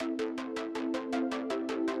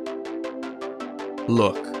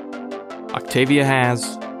Look, Octavia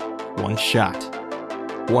has one shot,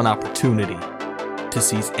 one opportunity to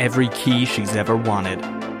seize every key she's ever wanted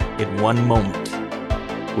in one moment.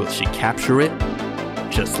 Will she capture it?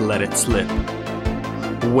 Just let it slip.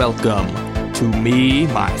 Welcome to Me,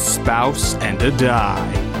 My Spouse, and a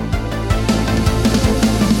Die.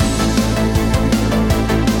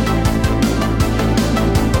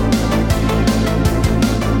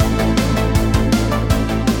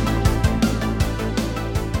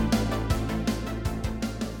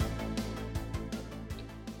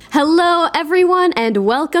 Hello, everyone, and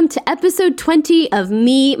welcome to episode 20 of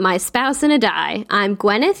Me, My Spouse, and a Die. I'm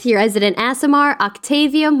Gwyneth, your resident Aasimar,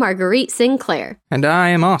 Octavia Marguerite Sinclair. And I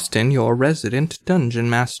am Austin, your resident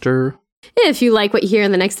Dungeon Master. If you like what you hear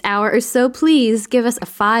in the next hour or so, please give us a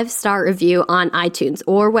 5-star review on iTunes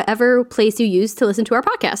or whatever place you use to listen to our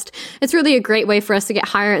podcast. It's really a great way for us to get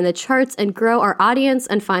higher in the charts and grow our audience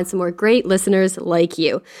and find some more great listeners like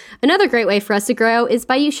you. Another great way for us to grow is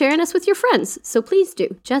by you sharing us with your friends, so please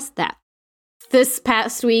do just that. This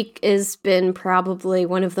past week has been probably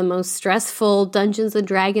one of the most stressful Dungeons &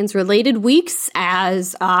 Dragons related weeks,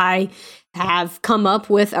 as I have come up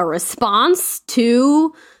with a response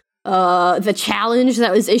to the challenge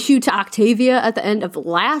that was issued to Octavia at the end of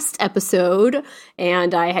last episode,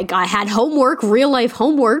 and I had homework, real life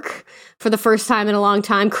homework for the first time in a long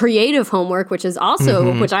time, creative homework, which is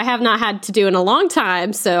also which I have not had to do in a long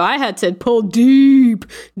time, so I had to pull deep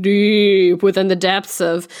within the depths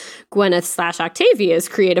of Gwyneth/Octavia's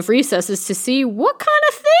creative recesses to see what kind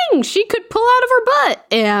of thing she could pull out of her butt,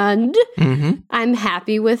 and I'm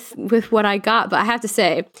happy with what I got, but I have to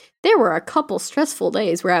say, there were a couple stressful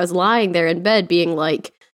days where I was lying there in bed being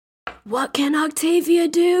like, what can Octavia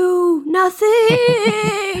do? Nothing!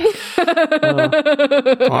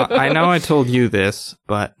 Well, I know I told you this,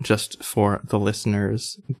 but just for the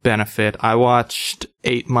listeners' benefit, I watched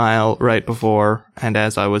 8 Mile right before and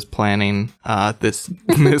as I was planning this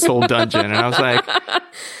whole dungeon, and I was like,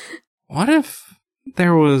 what if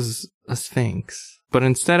there was a Sphinx, but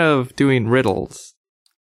instead of doing riddles,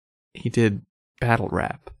 he did battle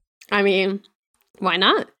rap? I mean, why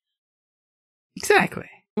not? Exactly.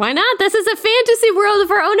 Why not? This is a fantasy world of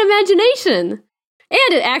our own imagination.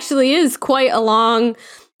 And it actually is quite along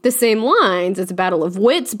the same lines. It's a battle of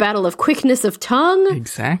wits, battle of quickness of tongue.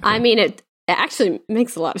 Exactly. I mean, it actually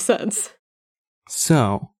makes a lot of sense.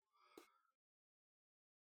 So,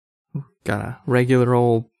 got a regular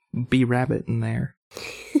old bee rabbit in there.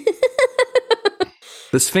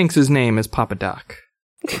 The Sphinx's name is Papa Doc.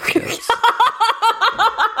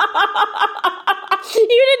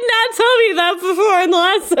 You did not tell me that before in the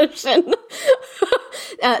last session.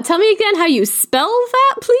 Tell me again how you spell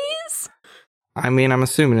that, please. I mean, I'm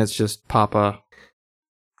assuming it's just Papa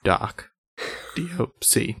Doc.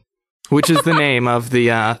 D-O-C. Which is the name of the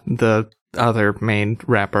other main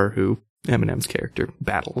rapper who Eminem's character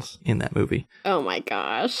battles in that movie. Oh my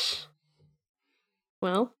gosh.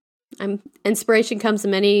 Well, inspiration comes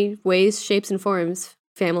in many ways, shapes, and forms,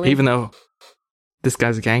 family. Even though this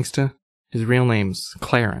guy's a gangsta, his real name's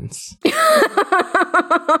Clarence.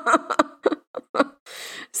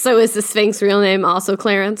 So is the Sphinx real name also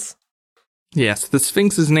Clarence? Yes, the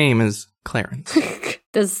Sphinx's name is Clarence.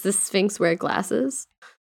 Does the Sphinx wear glasses?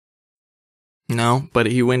 No, but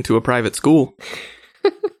he went to a private school.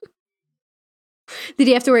 Did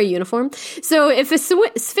he have to wear a uniform? So if a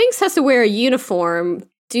Sphinx has to wear a uniform,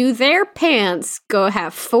 do their pants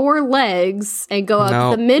have 4 legs and go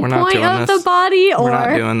up the midpoint of the body? Or? We're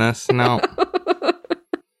not doing this. No.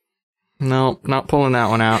 No, not pulling that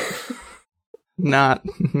one out. Not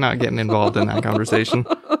getting involved in that conversation.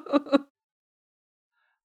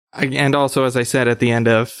 And also, as I said at the end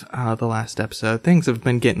of the last episode, things have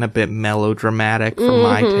been getting a bit melodramatic for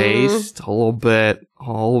my taste. A little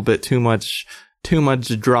bit too much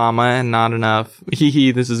drama and not enough.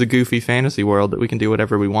 This is a goofy fantasy world that we can do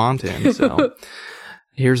whatever we want in. So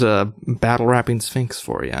here's a battle rapping Sphinx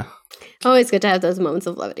for you. Always good to have those moments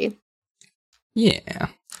of levity. Yeah.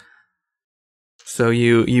 So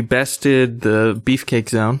you bested the Beefcake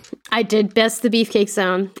Zone. I did best the Beefcake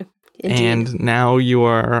Zone. Indeed. And now you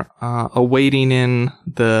are awaiting in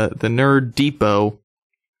the Nerd Depot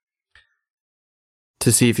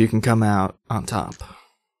to see if you can come out on top.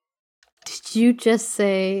 Did you just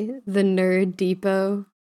say the Nerd Depot?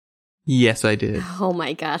 Yes, I did. Oh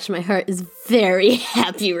my gosh, my heart is very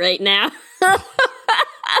happy right now.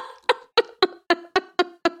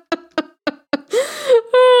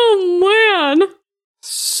 Oh man.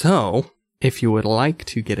 So, if you would like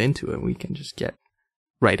to get into it, we can just get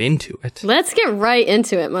right into it. Let's get right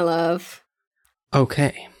into it, my love.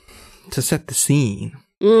 Okay. To set the scene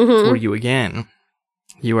for you again,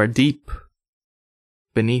 You are deep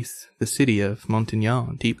beneath the city of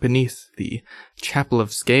Montignon, deep beneath the Chapel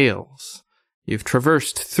of Scales. You've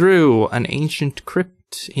traversed through an ancient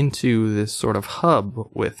crypt into this sort of hub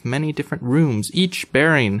with many different rooms, each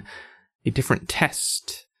bearing a different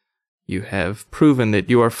test. You have proven that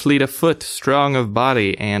you are fleet of foot, strong of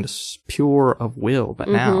body, and pure of will, but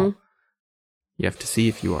now you have to see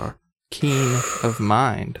if you are keen of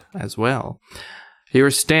mind as well. You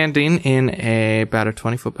are standing in about a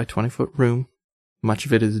 20-foot by 20-foot room. Much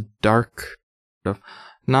of it is dark,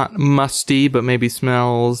 not musty, but maybe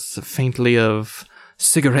smells faintly of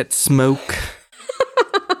cigarette smoke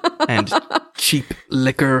and cheap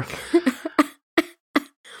liquor.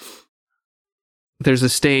 There's a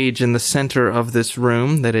stage in the center of this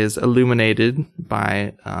room that is illuminated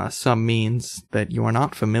by some means that you are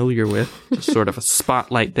not familiar with. Just sort of a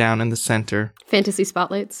spotlight down in the center. Fantasy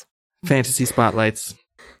spotlights. Fantasy spotlights.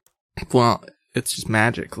 Well, it's just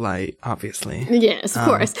magic light, obviously. Yes, of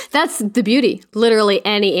course. That's the beauty. Literally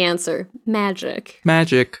any answer. Magic.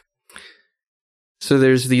 Magic. So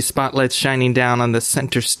there's these spotlights shining down on the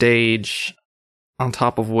center stage, on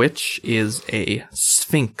top of which is a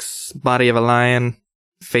sphinx. Body of a lion,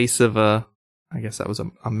 face of a... I guess that was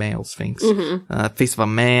a male sphinx. Face of a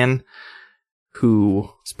man who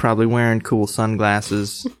is probably wearing cool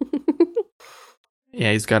sunglasses.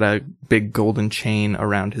 Yeah, he's got a big golden chain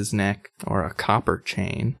around his neck, or a copper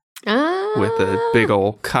chain, with a big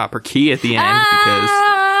old copper key at the end.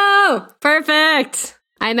 Oh, perfect!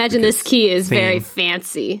 I imagine this key is very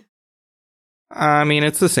fancy. I mean,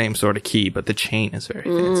 it's the same sort of key, but the chain is very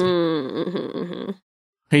fancy.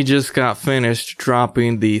 He just got finished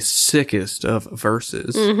dropping the sickest of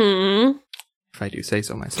verses, if I do say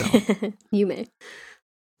so myself. You may.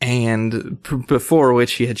 And before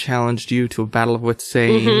which he had challenged you to a battle of wits,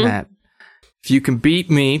 saying that if you can beat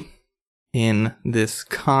me in this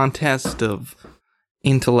contest of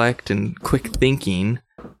intellect and quick thinking,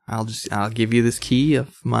 I'll give you this key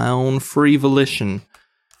of my own free volition.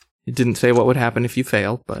 It didn't say what would happen if you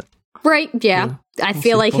failed, but right, yeah. I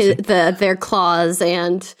feel like their claws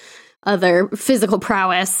and other physical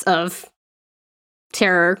prowess of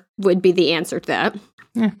terror would be the answer to that.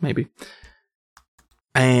 Yeah, maybe.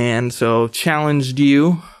 And so challenged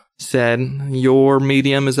you, said, your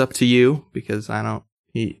medium is up to you, because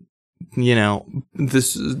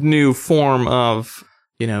this new form of,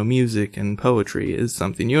 music and poetry is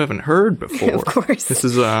something you haven't heard before. Of course. This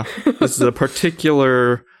is a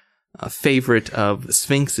particular favorite of the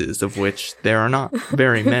sphinxes, of which there are not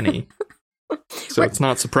very many. So it's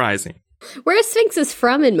not surprising. Where are sphinxes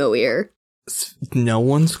from in Moir? No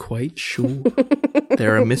one's quite sure.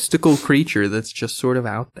 They're a mystical creature that's just sort of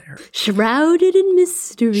out there. Shrouded in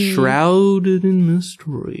mystery.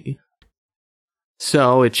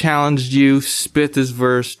 So it challenged you, spit this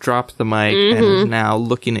verse, dropped the mic, and is now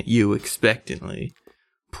looking at you expectantly.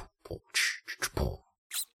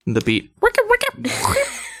 The beat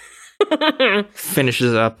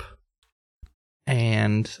finishes up,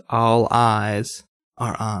 and all eyes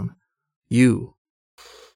are on you.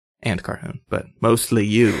 And Carhoon, but mostly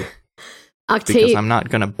you. Because I'm not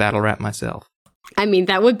going to battle rap myself. I mean,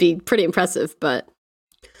 that would be pretty impressive, but...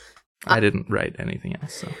 I didn't write anything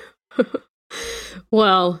else, so...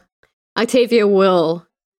 Well, Octavia will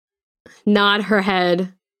nod her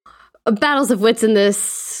head. Battles of wits in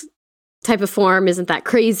this type of form isn't that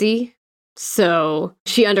crazy, so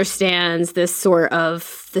she understands this sort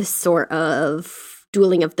of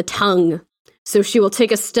dueling of the tongue. So she will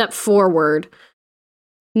take a step forward,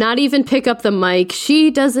 not even pick up the mic. She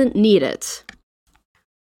doesn't need it.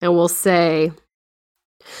 And will say,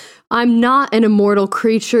 I'm not an immortal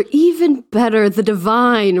creature. Even better, the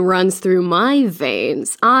divine runs through my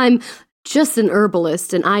veins. I'm just an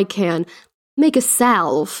herbalist, and I can make a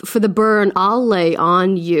salve for the burn I'll lay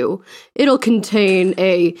on you. It'll contain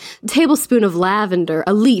a tablespoon of lavender,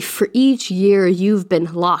 a leaf for each year you've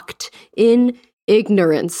been locked in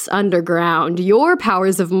ignorance underground. Your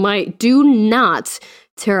powers of might do not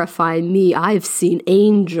terrify me. I've seen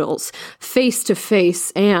angels face to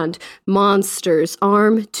face and monsters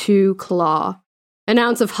arm to claw. An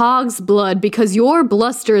ounce of hog's blood, because your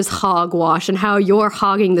bluster is hogwash, and how your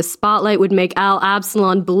hogging the spotlight would make Al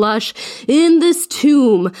Absalon blush. In this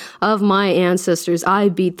tomb of my ancestors, I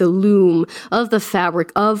beat the loom of the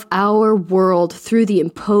fabric of our world through the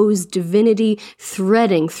imposed divinity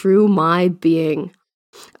threading through my being.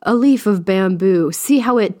 A leaf of bamboo, see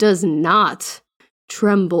how it does not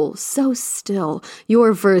tremble so still.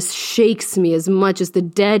 Your verse shakes me as much as the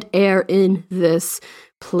dead air in this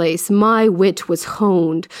place, my wit was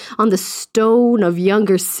honed on the stone of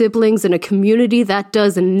younger siblings in a community that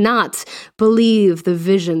does not believe the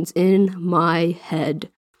visions in my head.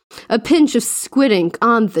 A pinch of squid ink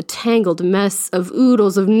on the tangled mess of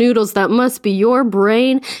oodles of noodles that must be your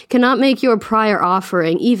brain cannot make your prior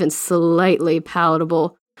offering even slightly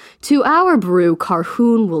palatable. To our brew,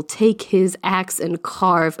 Carhoon will take his axe and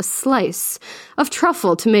carve a slice of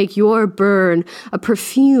truffle to make your burn a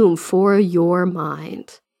perfume for your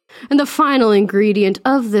mind. And the final ingredient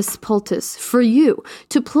of this poultice for you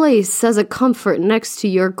to place as a comfort next to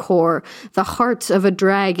your core, the heart of a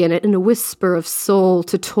dragon and a whisper of soul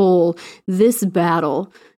to toll this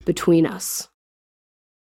battle between us.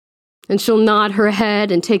 And she'll nod her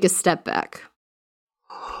head and take a step back.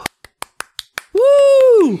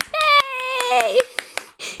 Woo! Yay!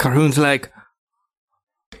 Carhoon's like,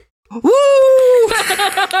 woo!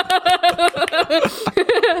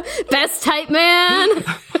 Best type man!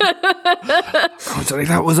 Carhoon's like,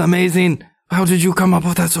 that was amazing. How did you come up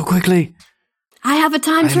with that so quickly? I have a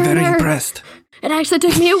time I'm turner. very impressed. It actually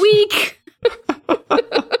took me a week.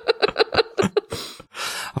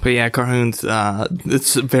 But yeah, Carhoon's,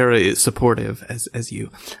 it's very supportive as you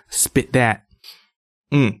spit that.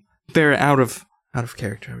 Very out of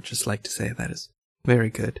character. I would just like to say that is very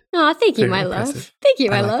good. Oh, thank you, Very my impressive. love. Thank you,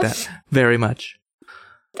 my I like love. that very much.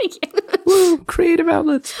 Thank you. Woo, creative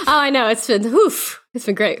outlets. Oh, I know. It's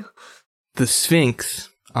been great. The Sphinx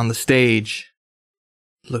on the stage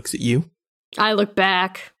looks at you. I look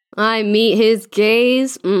back. I meet his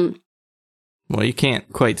gaze. Well, you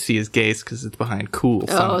can't quite see his gaze because it's behind cool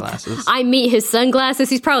sunglasses. I meet his sunglasses.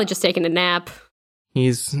 He's probably just taking a nap.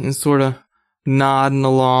 He's sort of nodding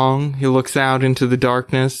along. He looks out into the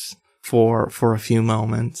darkness for a few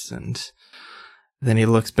moments, and then he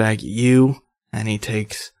looks back at you, and he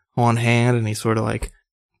takes one hand, and he sort of like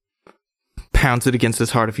pounds it against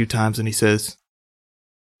his heart a few times, and he says,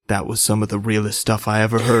 "That was some of the realest stuff I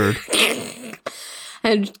ever heard."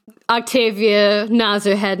 And Octavia nods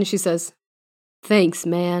her head, and she says, "Thanks,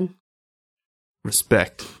 man."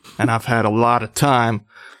 Respect. And I've had a lot of time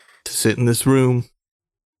to sit in this room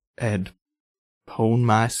and hone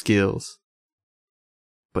my skills.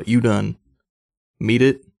 But you done meet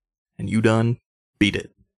it, and you done beat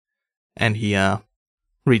it. And he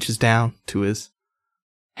reaches down to his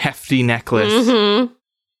hefty necklace,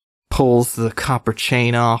 pulls the copper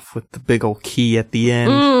chain off with the big old key at the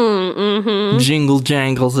end, jingle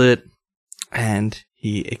jangles it, and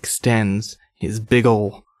he extends his big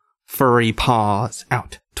old furry paws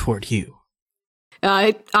out toward you.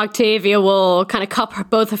 Octavia will kind of cup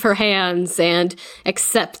both of her hands and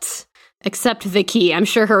accept the key. I'm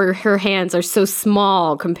sure her hands are so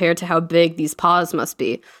small compared to how big these paws must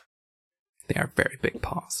be. They are very big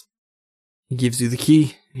paws. He gives you the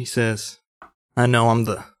key, and he says, "I know I'm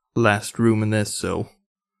the last room in this, so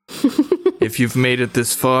if you've made it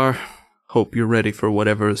this far, hope you're ready for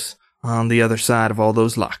whatever's on the other side of all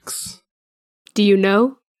those locks." Do you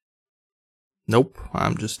know? Nope,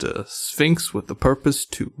 I'm just a sphinx with the purpose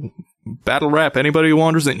to battle rap anybody who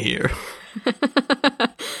wanders in here.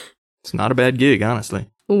 It's not a bad gig, honestly.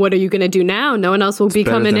 What are you going to do now? No one else will be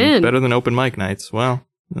coming in. Better than open mic nights. Well,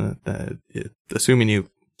 assuming you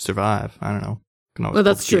survive, I don't know. You can always Well,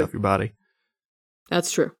 that's pull the key true. off your body.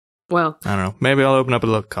 That's true. Well, I don't know. Maybe I'll open up a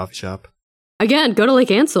little coffee shop. again, go to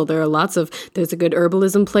Lake Ansel. There's a good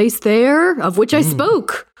herbalism place there, of which I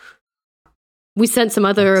spoke. We sent some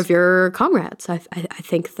other of your comrades. I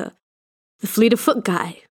think the Fleet of Foot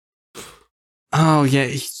guy. Oh, yeah,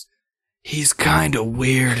 he's kind of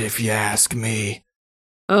weird if you ask me.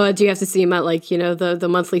 Oh, do you have to see him at the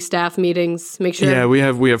monthly staff meetings? Make sure. Yeah,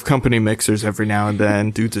 we have company mixers every now and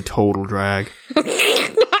then. Dude's a total drag.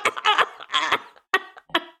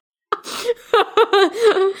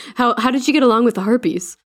 How did you get along with the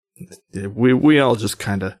harpies? We all just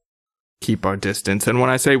kind of keep our distance, and when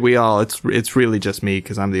I say we all, it's really just me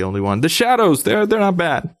because I'm the only one. The shadows, they're not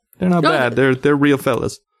bad. They're not bad. They're real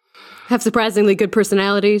fellas. Have surprisingly good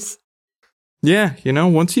personalities. Yeah,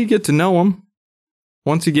 once you get to know them,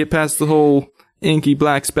 once you get past the whole inky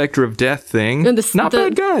black specter of death thing, And not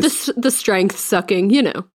bad guys. The strength sucking,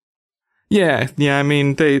 Yeah. I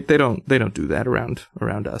mean, they don't do that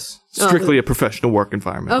around us. Strictly a professional work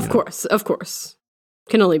environment. Of course.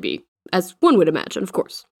 Can only be, as one would imagine, of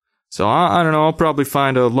course. So I don't know. I'll probably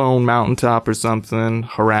find a lone mountaintop or something.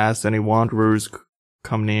 Harass any wanderers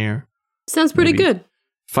come near. Sounds pretty Maybe good.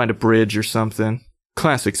 Find a bridge or something.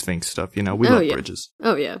 Classic Sphinx stuff. We love bridges.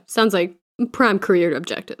 Oh yeah. Sounds like prime career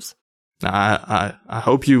objectives. I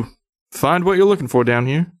hope you find what you're looking for down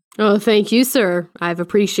here. Oh, thank you, sir. I've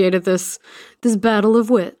appreciated this battle of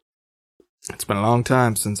wit. It's been a long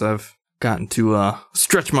time since I've gotten to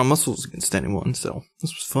stretch my muscles against anyone, so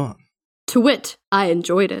this was fun. To wit, I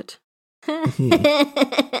enjoyed it.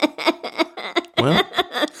 Well,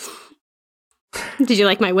 did you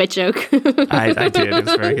like my wit joke? I did. It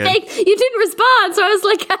was very good. You didn't respond, so I was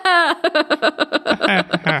like,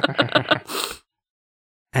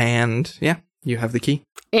 And yeah, you have the key.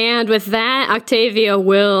 And with that, Octavia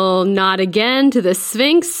will nod again to the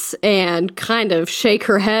Sphinx and kind of shake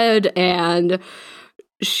her head, and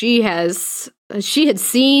she had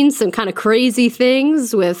seen some kind of crazy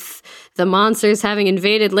things with the monsters having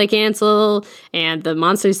invaded Lake Ansel and the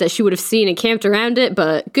monsters that she would have seen and camped around it,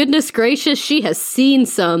 but goodness gracious, she has seen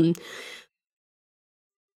some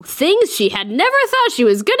things she had never thought she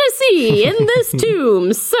was gonna see in this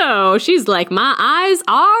tomb. So she's like, my eyes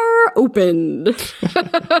are opened.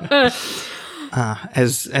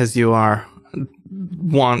 As you are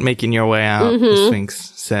making your way out, the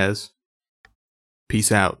Sphinx says,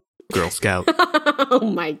 "Peace out, Girl Scout." Oh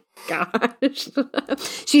my gosh.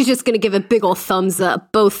 She's just gonna give a big ol' thumbs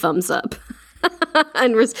up, both thumbs up.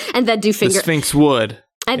 and then do finger. The Sphinx would,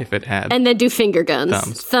 if it had. And then do finger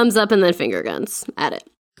guns. Thumbs up and then finger guns at it.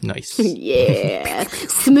 Nice. Yeah.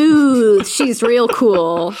 Smooth. She's real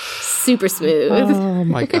cool. Super smooth. Oh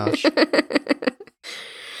my gosh. All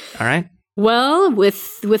right. Well,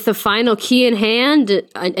 with the final key in hand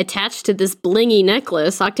attached to this blingy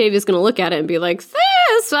necklace, Octavia's going to look at it and be like,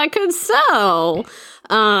 this I could sell.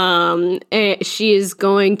 She is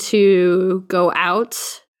going to go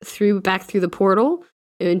out back through the portal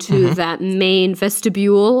into that main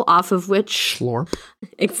vestibule, off of which... Slorp.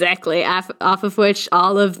 Exactly. Off of which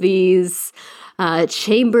all of these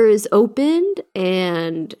chambers opened,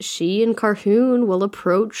 and she and Carhoon will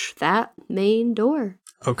approach that main door.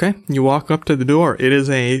 Okay, you walk up to the door. It is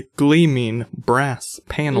a gleaming brass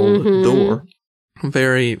paneled door.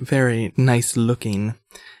 Very, very nice looking.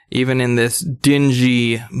 Even in this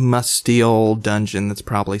dingy, musty old dungeon that's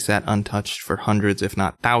probably sat untouched for hundreds, if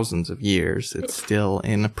not thousands of years, it's still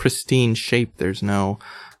in a pristine shape. There's no,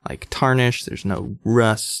 tarnish. There's no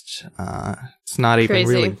rust. It's not even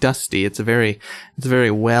really dusty. It's a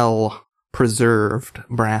very well preserved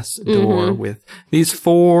brass door with these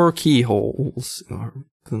 4 keyholes, or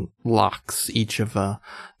locks, each of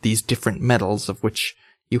these different metals of which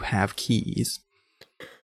you have keys.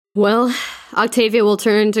 Well, Octavia will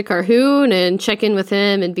turn to Carhoon and check in with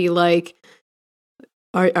him and be like,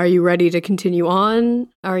 Are you ready to continue on?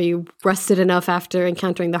 Are you rested enough after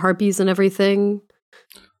encountering the harpies and everything?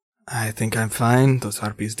 I think I'm fine. Those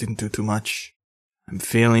harpies didn't do too much. I'm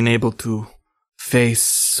feeling able to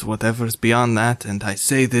face whatever's beyond that, and I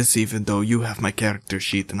say this even though you have my character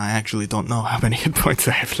sheet, and I actually don't know how many hit points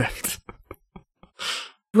I have left.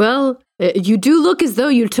 Well, you do look as though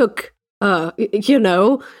you took...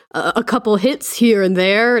 a couple hits here and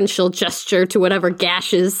there, and she'll gesture to whatever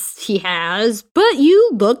gashes he has, but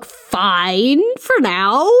you look fine for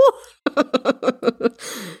now.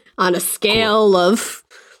 On a scale of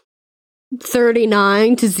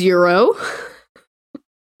 39 to 0.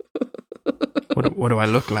 What do I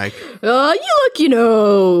look like? You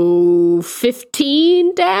look,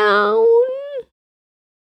 15 down.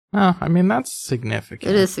 Oh, I mean, that's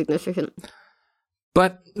significant. It is significant.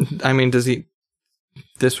 But, I mean,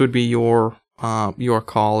 this would be your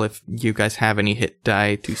call if you guys have any hit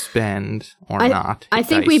die to spend or not. I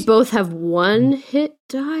think we both have 1 hit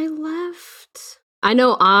die left. I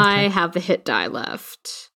know I have the hit die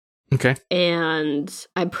left. Okay. And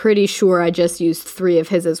I'm pretty sure I just used 3 of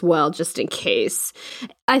his as well, just in case.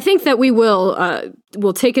 I think that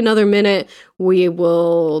we'll take another minute. We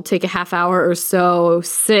will take a half hour or so,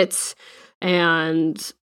 sit, and...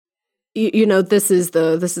 this is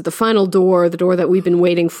the final door, the door that we've been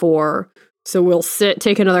waiting for. So we'll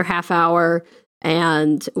take another half hour,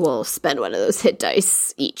 and we'll spend 1 of those hit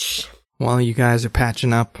dice each. While you guys are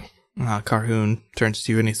patching up, Carhoon turns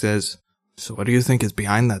to you and he says, "So what do you think is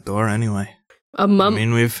behind that door anyway?" I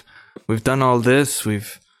mean, we've done all this.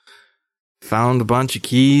 We've found a bunch of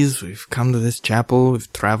keys. We've come to this chapel.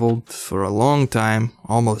 We've traveled for a long time.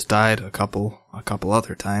 Almost died a couple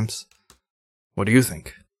other times. What do you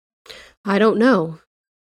think? I don't know.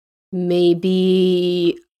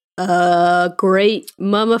 Maybe a great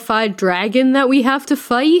mummified dragon that we have to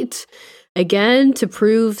fight? Again, to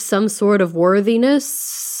prove some sort of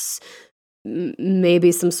worthiness?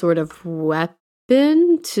 Maybe some sort of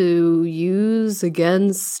weapon to use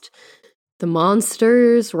against the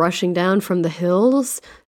monsters rushing down from the hills?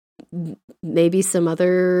 Maybe some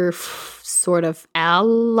other sort of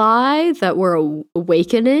ally that we're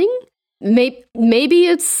awakening? maybe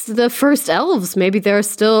it's the first elves. Maybe there are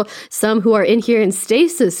still some who are in here in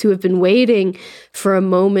stasis who have been waiting for a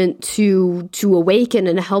moment to awaken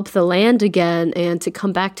and help the land again and to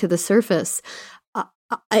come back to the surface.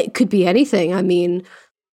 It could be anything. I mean,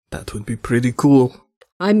 that would be pretty cool.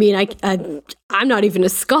 I mean, I'm not even a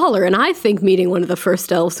scholar, and I think meeting one of the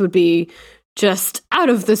first elves would be just out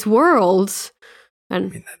of this world. And I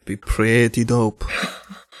mean, that'd be pretty dope.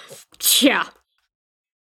 Yeah.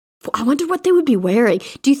 I wonder what they would be wearing.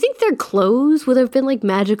 Do you think their clothes would have been, like,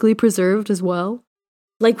 magically preserved as well?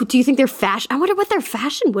 Like, do you think their fashion... I wonder what their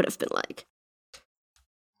fashion would have been like.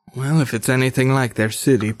 Well, if it's anything like their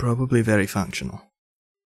city, probably very functional.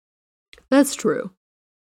 That's true.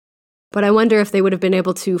 But I wonder if they would have been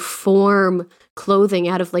able to form clothing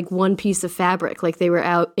out of, like, one piece of fabric, like they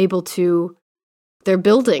were able to... their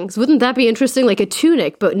buildings. Wouldn't that be interesting? Like a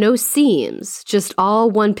tunic, but no seams, just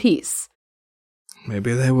all one piece.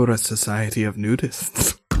 Maybe they were a society of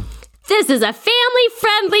nudists. This is a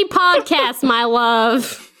family-friendly podcast, my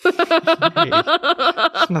love. Hey,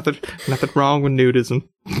 nothing wrong with nudism.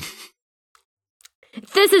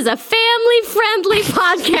 This is a family-friendly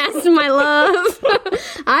podcast, my love.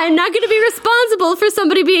 I'm not going to be responsible for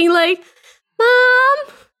somebody being like, Mom,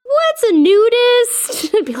 what's a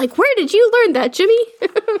nudist? I'd be like, where did you learn that, Jimmy?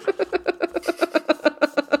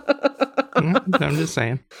 I'm just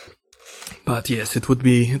saying. But yes, it would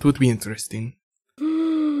be interesting.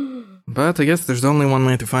 But I guess there's only one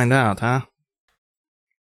way to find out, huh?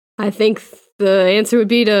 I think the answer would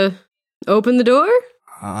be to open the door.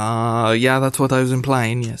 Yeah, that's what I was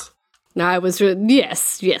implying, yes. No, I was,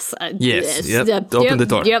 yes. Yes, yep, open the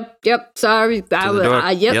door. Yep, sorry. Yep.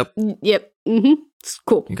 Mm-hmm. It's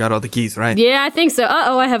cool. You got all the keys, right? Yeah, I think so.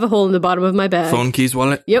 Uh-oh, I have a hole in the bottom of my bag. Phone, keys,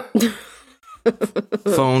 wallet? Yep.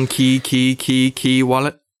 Phone, key,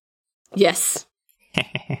 wallet? Yes.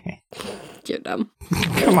 You're dumb.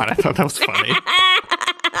 Come on, I thought that was funny.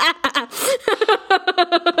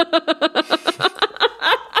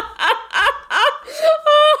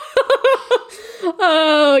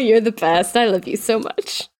 Oh, you're the best. I love you so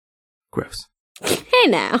much. Gross. Hey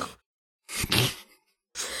now.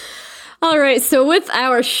 All right, so with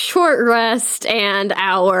our short rest and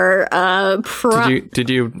our Did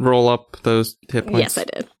you roll up those hit points? Yes, I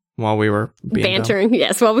did. While we were bantering, dumb?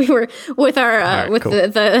 Yes, while we were with our right, with cool.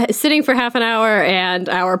 the sitting for half an hour and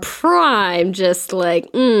our prime, just like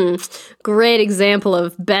great example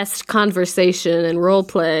of best conversation and role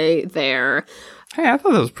play there. Hey, I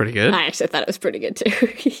thought that was pretty good. I actually thought it was pretty good too.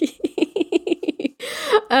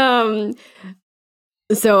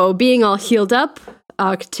 So being all healed up,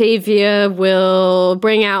 Octavia will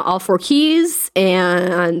bring out all 4 keys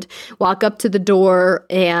and walk up to the door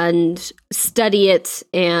and study it.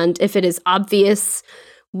 And if it is obvious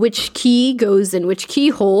which key goes in which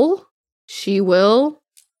keyhole, she will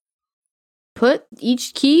put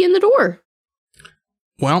each key in the door.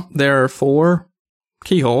 Well, there are 4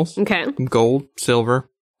 keyholes. Okay. Gold, silver,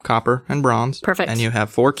 copper, and bronze. Perfect. And you have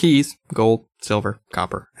 4 keys: gold, silver,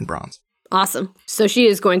 copper, and bronze. Awesome. So she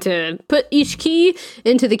is going to put each key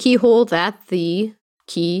into the keyhole that the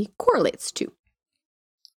key correlates to.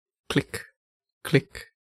 Click, click,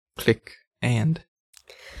 click, and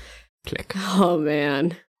click. Oh,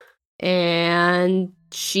 man. And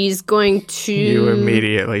she's going to... You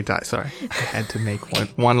immediately die. Sorry. I had to make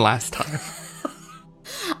one last time.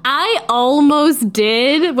 I almost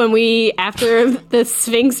did when after the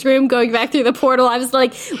Sphinx room, going back through the portal, I was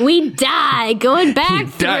like, we die going back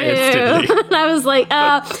through. Die instantly. And I was like,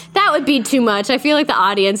 that would be too much. I feel like the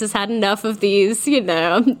audience has had enough of these,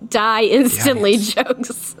 die instantly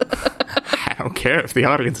jokes. I don't care if the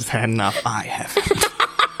audience has had enough. I haven't.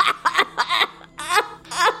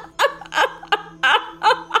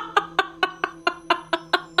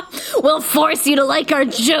 We'll force you to like our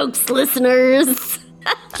jokes, listeners.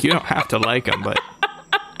 You don't have to like them, but...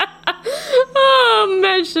 Oh,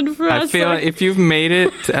 mention for us. I feel like if you've made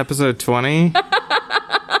it to episode 20,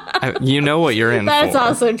 you know what you're in That's for.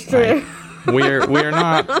 also true. Right? We're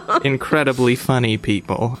not incredibly funny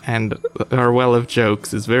people, and our well of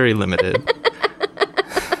jokes is very limited.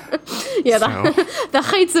 Yeah, the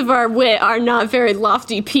heights of our wit are not very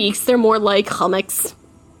lofty peaks. They're more like hummocks.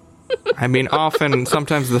 I mean,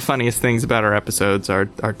 sometimes the funniest things about our episodes are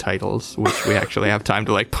titles, which we actually have time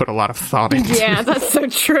to put a lot of thought into. Yeah, that's so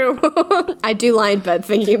true. I do lie in bed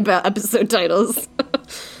thinking about episode titles.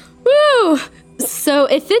 Woo! So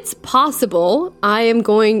if it's possible,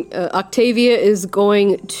 Octavia is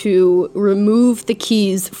going to remove the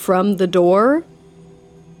keys from the door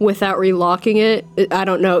without relocking it. I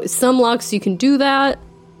don't know. Some locks you can do that.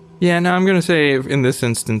 Yeah, no, I'm gonna say in this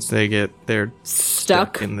instance they're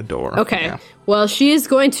Stuck in the door. Okay. Yeah. Well, she is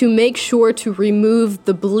going to make sure to remove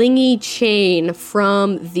the blingy chain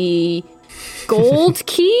from the gold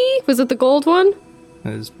key. Was it the gold one?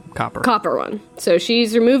 It is copper. Copper one. So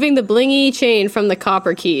she's removing the blingy chain from the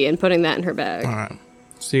copper key and putting that in her bag. All right.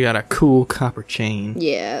 So you got a cool copper chain.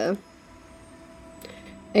 Yeah.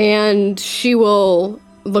 And she will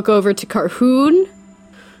look over to Carhoon,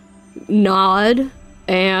 nod,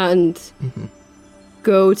 and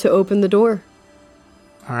go to open the door.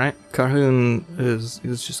 All right. Carhoon is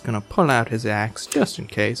just gonna pull out his axe just in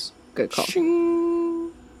case. Good call.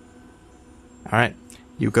 Shing. All right.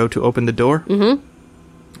 You go to open the door?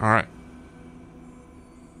 Mm-hmm. All right.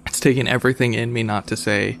 It's taking everything in me not to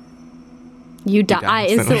say You die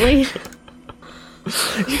instantly.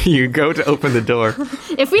 you go to open the door.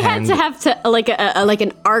 If we had to have like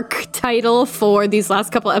an arc title for these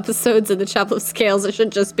last couple episodes in the Chapel of Scales, it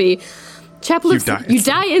should just be Chapel of You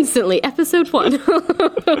Die Instantly, Episode 1.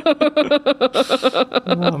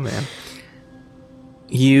 Oh, man.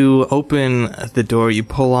 You open the door, you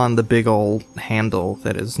pull on the big old handle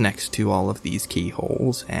that is next to all of these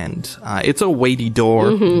keyholes, and it's a weighty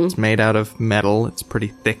door. It's made out of metal. It's pretty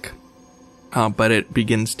thick. But it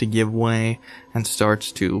begins to give way and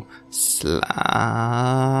starts to slide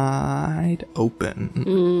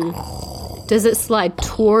open. Does it slide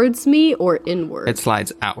towards me or inward? It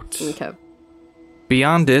slides out. Okay.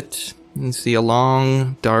 Beyond it, you see a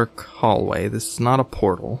long, dark hallway. This is not a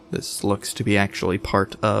portal. This looks to be actually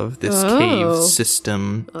part of this cave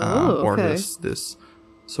system, or this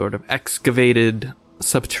sort of excavated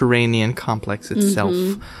subterranean complex itself.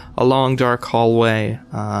 A long, dark hallway,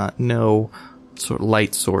 no sort of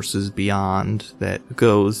light sources beyond that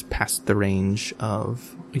goes past the range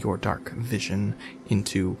of your dark vision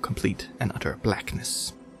into complete and utter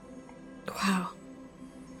blackness. Wow.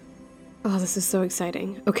 Oh, this is so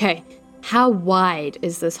exciting. Okay. How wide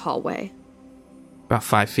is this hallway? About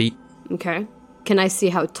 5 feet. Okay. Can I see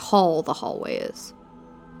how tall the hallway is?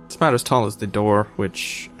 It's about as tall as the door,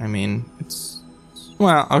 which, I mean, it's a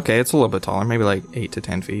little bit taller, maybe like 8 to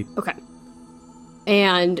 10 feet. Okay.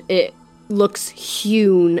 And it looks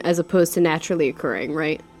hewn as opposed to naturally occurring,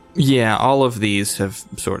 right? Yeah, all of these have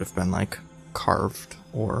sort of been like carved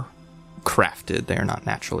or crafted. They're not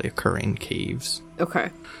naturally occurring caves.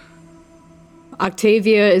 Okay.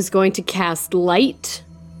 Octavia is going to cast light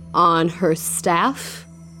on her staff.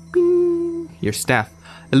 Bing. Your staff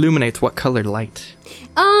illuminates what colored light?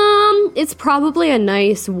 It's probably a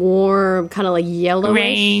nice, warm, kind of like yellowish.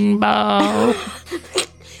 Rainbow.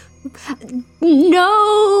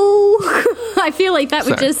 No! I feel like that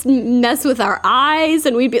would just mess with our eyes,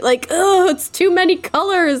 and we'd be like, oh, it's too many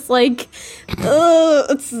colors. Like,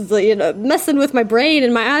 it's, messing with my brain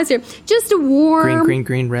and my eyes here. Just a warm...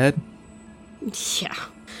 Green, red. Yeah.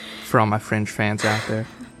 For all my Fringe fans out there.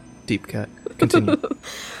 Deep cut. Continue.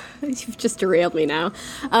 You've just derailed me now.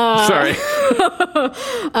 Sorry.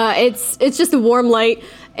 It's just a warm light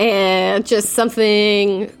and just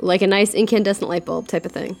something like a nice incandescent light bulb type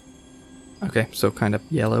of thing. Okay, so kind of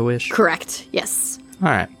yellowish. Correct. Yes. All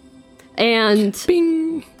right. And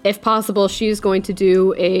Bing. If possible, she's going to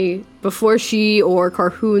do before she or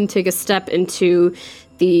Carhoon take a step into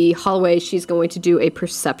the hallway, she's going to do a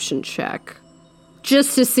perception check.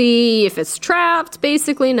 Just to see if it's trapped,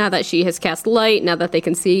 basically, now that she has cast light, now that they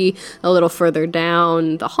can see a little further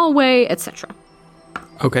down the hallway, etc.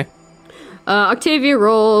 Okay. Octavia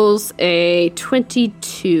rolls a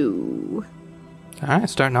 22. All right,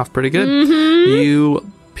 starting off pretty good.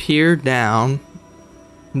 You peer down.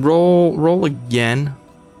 Roll again.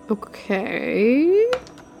 Okay.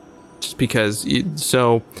 Just because,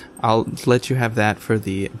 so I'll let you have that for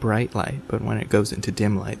the bright light, but when it goes into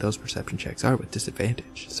dim light, those perception checks are with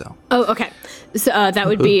disadvantage. So. Oh, okay. So that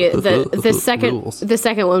would be the second. Rules. The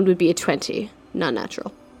second one would be a 20, not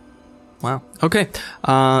natural. Wow. Okay.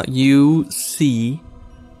 You see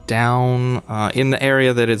down in the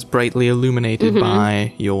area that is brightly illuminated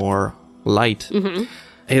by your light.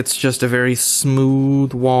 It's just a very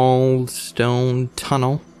smooth-walled stone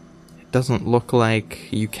tunnel. Doesn't look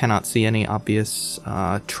like you cannot see any obvious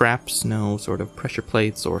traps, no sort of pressure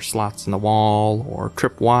plates or slots in the wall or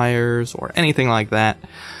trip wires or anything like that.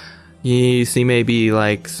 You see maybe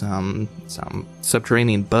like some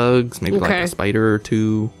subterranean bugs, maybe like a spider or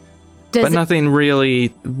two, but nothing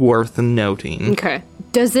really worth noting. Okay.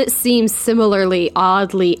 Does it seem similarly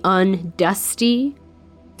oddly undusty?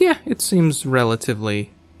 Yeah, it seems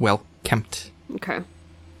relatively well kept. Okay.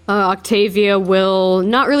 Octavia will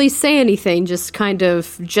not really say anything, just kind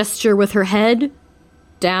of gesture with her head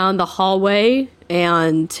down the hallway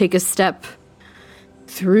and take a step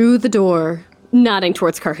through the door, nodding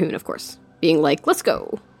towards Carhoon, of course, being like, let's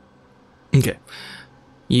go. Okay.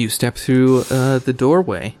 You step through the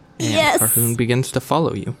doorway, and Yes. Carhoon begins to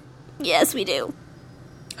follow you. Yes, we do.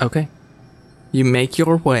 Okay. You make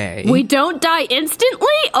your way. We don't die instantly?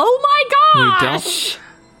 Oh my You gosh! don't.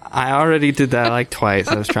 I already did that like twice.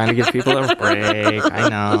 I was trying to give people a break. I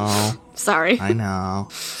know. Sorry. I know.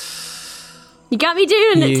 You got me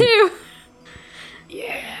doing it too.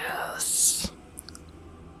 Yes.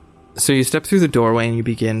 So you step through the doorway and you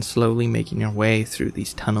begin slowly making your way through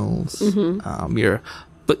these tunnels. Your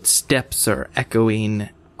footsteps are echoing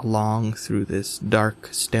along through this dark,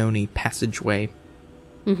 stony passageway.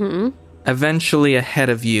 Eventually, ahead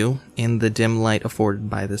of you, in the dim light afforded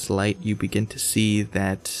by this light, you begin to see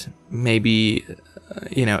that maybe,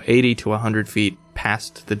 80 to 100 feet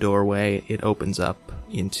past the doorway, it opens up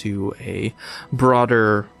into a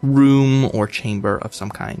broader room or chamber of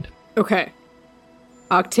some kind. Okay.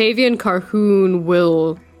 Octavian Carhoon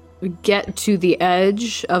will get to the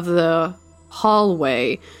edge of the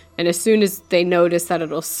hallway, and as soon as they notice that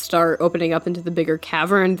it'll start opening up into the bigger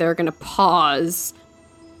cavern, they're going to pause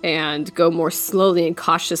and go more slowly and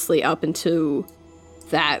cautiously up into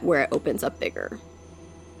that where it opens up bigger.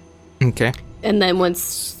 Okay. And then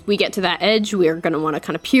once we get to that edge, we are going to want to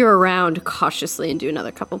kind of peer around cautiously and do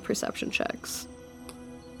another couple perception checks.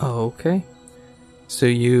 Okay. So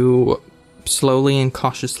you slowly and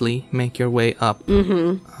cautiously make your way up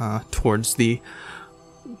towards the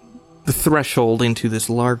threshold into this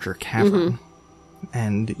larger cavern.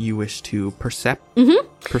 And you wish to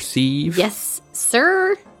perceive? Yes,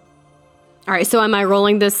 sir. All right, so am I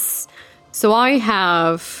rolling this? So I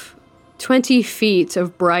have 20 feet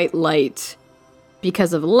of bright light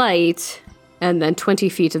because of light, and then 20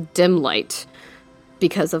 feet of dim light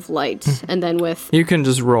because of light. And then with... You can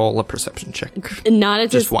just roll a perception check. Not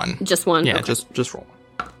Just one. Just one? Yeah, Okay. just roll.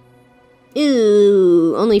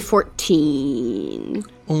 Ooh, only 14.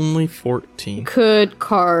 Only 14. Could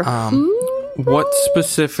Carhoon... What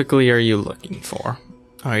specifically are you looking for?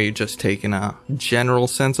 Are you just taking a general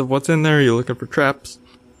sense of what's in there? Are you looking for traps?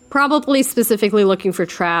 Probably specifically looking for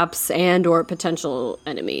traps and or potential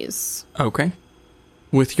enemies. Okay.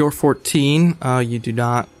 With your 14, you do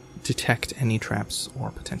not detect any traps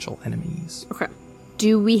or potential enemies. Okay.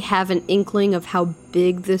 Do we have an inkling of how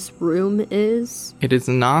big this room is? It is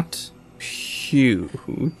not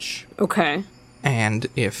huge. Okay. And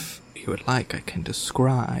if you would like, I can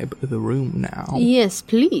describe the room now. Yes,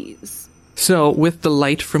 please. So, with the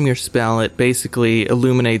light from your spell, it basically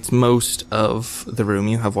illuminates most of the room.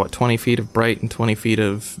 You have, 20 feet of bright and 20 feet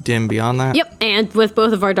of dim beyond that? Yep, and with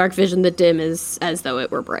both of our dark vision, the dim is as though it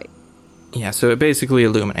were bright. Yeah, so it basically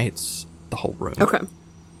illuminates the whole room. Okay.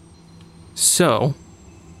 So,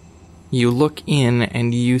 you look in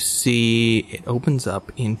and you see it opens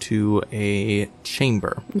up into a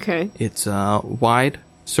chamber. Okay. It's a wide,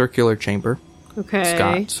 circular chamber. Okay. It's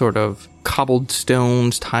got sort of cobbled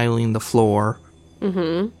stones tiling the floor.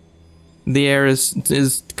 The air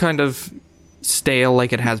is kind of stale,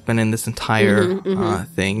 like it has been in this entire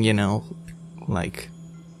thing, like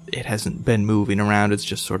it hasn't been moving around. It's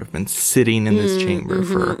just sort of been sitting in this chamber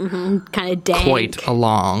for Kind of dank. quite a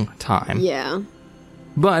long time. Yeah.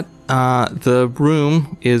 But the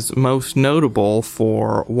room is most notable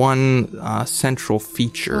for one central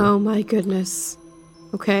feature. Oh my goodness.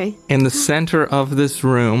 Okay. In the center of this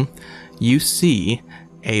room, you see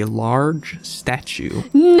a large statue.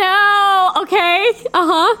 No! Okay.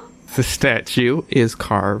 Uh-huh. The statue is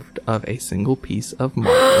carved of a single piece of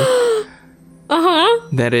marble Uh-huh.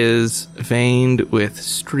 that is veined with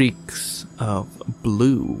streaks of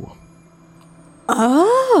blue.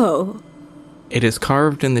 Oh. It is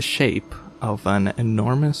carved in the shape of an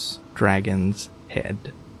enormous dragon's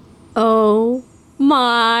head. Oh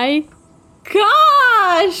my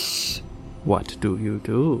gosh! What do you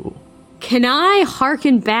do? Can I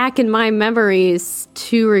hearken back in my memories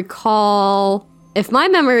to recall, if my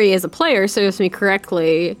memory as a player serves me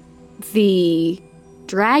correctly, the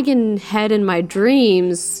dragon head in my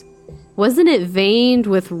dreams, wasn't it veined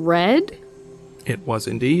with red? It was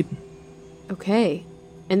indeed. Okay.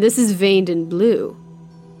 And this is veined in blue.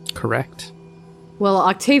 Correct. Well,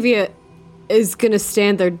 Octavia is gonna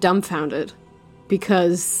stand there dumbfounded,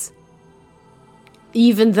 because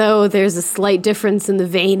even though there's a slight difference in the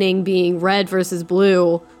veining being red versus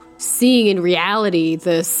blue, seeing in reality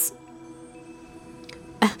this,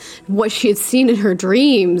 what she had seen in her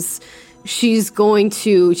dreams, she's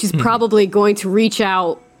probably going to reach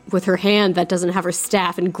out with her hand that doesn't have her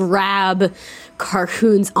staff and grab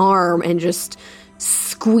Carhoon's arm and just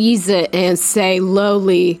squeeze it and say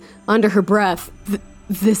lowly under her breath,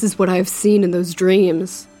 This is what I've seen in those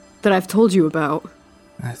dreams that I've told you about.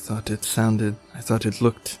 I thought it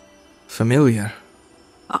looked familiar.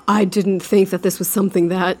 I didn't think that this was something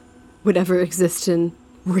that would ever exist in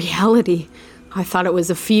reality. I thought it was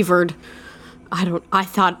a fevered... I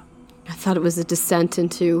thought it was a descent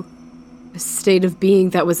into a state of being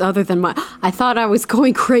that was other than my... I thought I was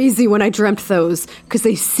going crazy when I dreamt those, because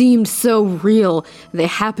they seemed so real. They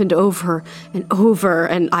happened over and over,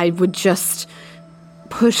 and I would just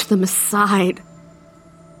push them aside.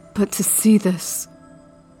 But to see this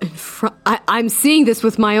in front... I'm seeing this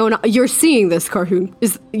with my own... You're seeing this, Carhoon,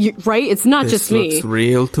 right? It's not just me. This looks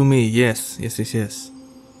real to me, yes. Yes.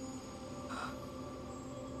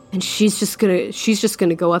 And she's just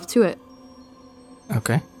gonna go up to it.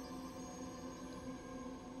 Okay.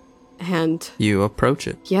 And you approach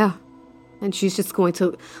it. Yeah. And she's just going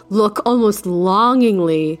to look almost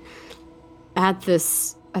longingly at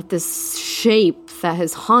this shape that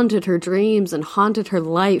has haunted her dreams and haunted her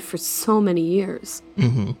life for so many years.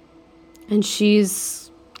 Mm-hmm. And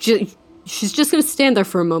she's just going to stand there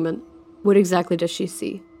for a moment. What exactly does she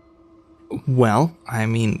see? Well, I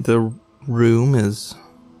mean, the room is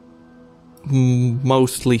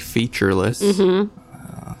mostly featureless. Mm-hmm.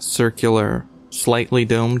 Circular, slightly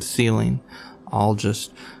domed ceiling, all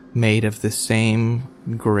just made of the same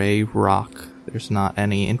gray rock. There's not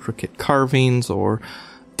any intricate carvings or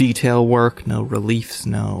detail work, no reliefs,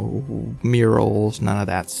 no murals, none of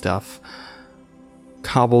that stuff.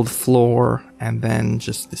 Cobbled floor, and then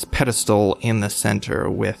just this pedestal in the center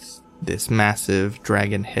with this massive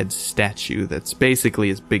dragon head statue that's basically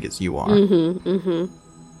as big as you are. Mm-hmm,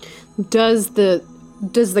 mm-hmm. Does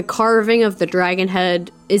the carving of the dragon head,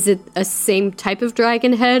 is it a same type of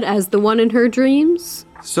dragon head as the one in her dreams?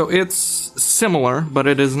 So it's similar, but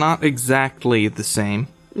it is not exactly the same.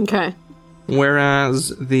 Okay. Whereas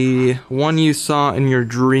the one you saw in your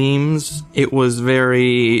dreams, it was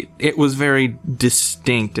very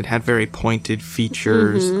distinct. It had very pointed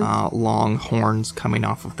features, long horns coming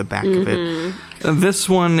off of the back of it. This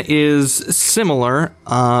one is similar.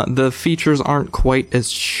 The features aren't quite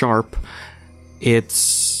as sharp.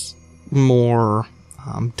 It's more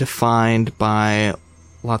defined by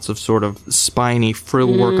lots of sort of spiny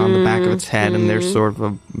frill work on the back of its head, and there's sort of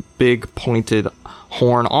a big pointed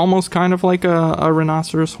horn, almost kind of like a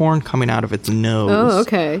rhinoceros horn coming out of its nose. Oh,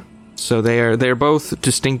 okay. So they're both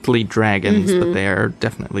distinctly dragons, but they are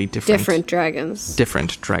definitely different. Different dragons.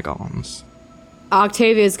 Different dragons.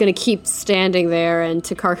 Octavia is going to keep standing there, and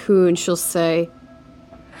to Carhoon she'll say,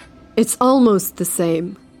 "It's almost the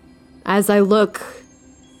same. As I look,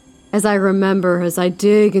 as I remember, as I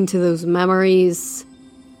dig into those memories,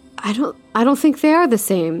 I don't think they are the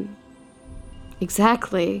same.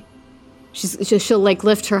 Exactly." She'll like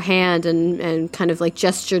lift her hand and kind of like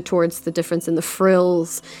gesture towards the difference in the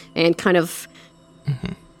frills, and kind of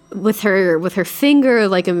with her finger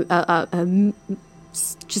like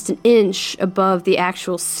just an inch above the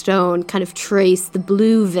actual stone, kind of trace the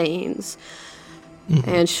blue veins.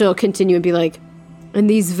 And she'll continue and be like, "And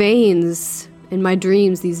these veins, in my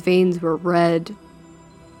dreams, these veins were red.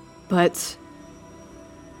 But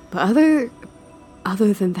other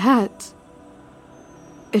than that,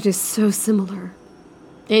 it is so similar."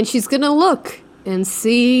 And she's gonna look and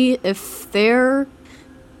see if there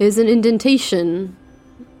is an indentation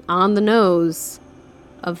on the nose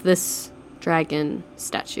of this dragon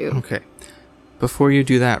statue. Okay. Before you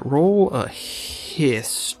do that, roll a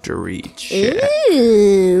history check.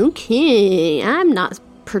 Ooh, okay. I'm not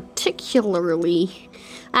particularly...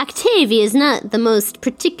 Octavia is not the most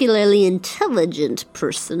particularly intelligent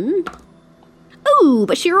person. Ooh,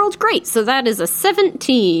 but she rolled great, so that is a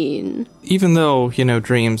 17. Even though,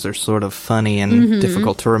 dreams are sort of funny and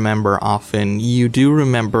difficult to remember often, you do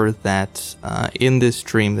remember that in this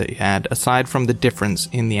dream that you had, aside from the difference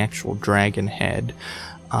in the actual dragon head,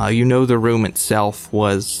 the room itself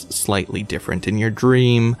was slightly different. In your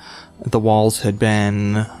dream, the walls had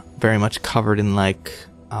been very much covered in,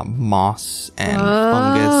 moss and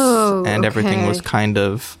fungus, and everything was kind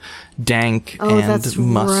of dank and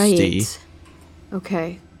musty. Right.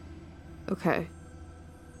 Okay.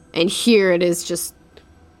 And here it is just,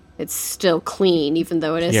 it's still clean, even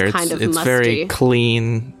though it is kind of it's musty. Very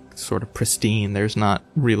clean, sort of pristine. There's not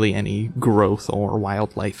really any growth or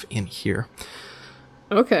wildlife in here.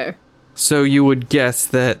 Okay. So you would guess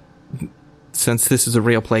that since this is a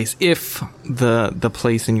real place, if the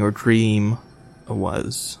place in your dream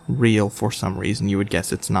was real for some reason, you would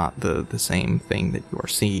guess it's not the same thing that you are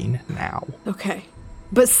seeing now. Okay.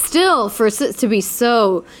 But still, for it to be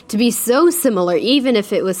so similar, even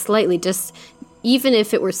if it were slightly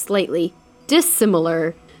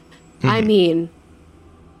dissimilar, I mean,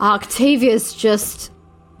 Octavia's just...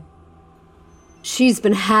 She's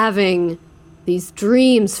been having these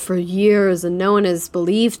dreams for years, and no one has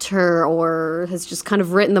believed her or has just kind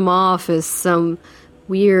of written them off as some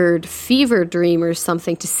weird fever dream or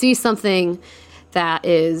something. To see something that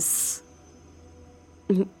is,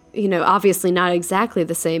 obviously not exactly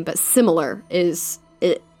the same, but similar is...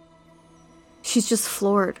 She's just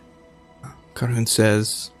floored. Karun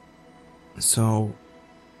says, "So,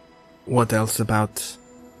 what else about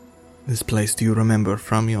this place do you remember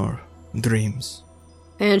from your dreams?"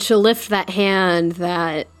 And she'll lift that hand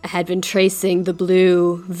that had been tracing the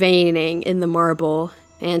blue veining in the marble,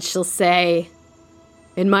 and she'll say,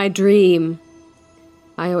 "In my dream,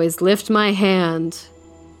 I always lift my hand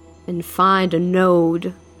and find a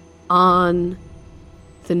node on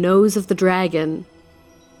the nose of the dragon,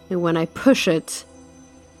 and when I push it,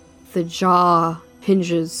 the jaw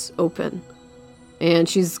hinges open." And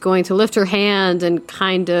she's going to lift her hand and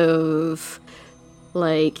kind of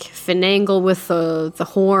like finagle with the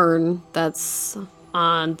horn that's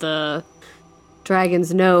on the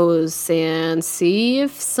dragon's nose and see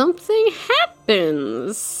if something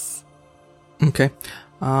happens. Okay.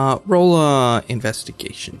 Roll a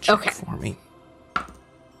investigation check for me.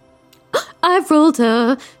 I've rolled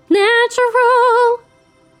a natural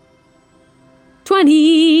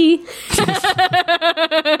 20.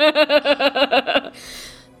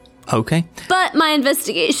 Okay. But my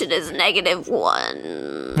investigation is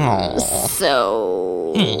 -1. Aww.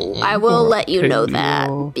 So I will let you know that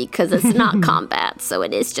because it's not combat, so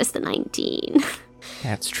it is just a 19.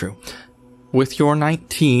 That's true. With your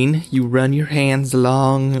 19, you run your hands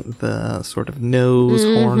along the sort of nose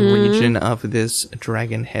horn region of this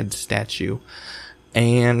dragon head statue.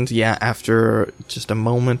 And yeah, after just a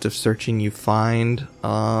moment of searching, you find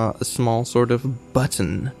a small sort of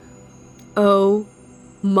button. Oh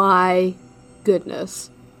my goodness.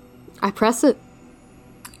 I press it.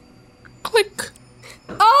 Click.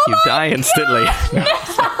 Oh You die instantly. No.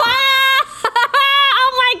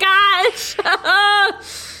 Oh my gosh.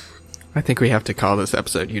 I think we have to call this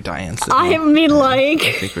episode "You Die Instantly." I mean, like...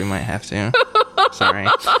 I think we might have to. Sorry.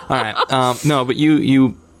 Alright. No, but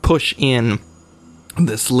you push in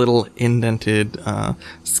this little indented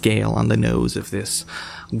scale on the nose of this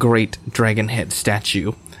great dragon head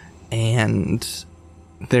statue, and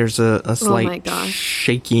there's a slight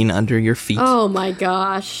shaking under your feet. Oh my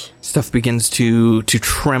gosh. Stuff begins to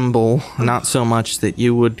tremble, not so much that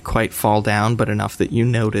you would quite fall down, but enough that you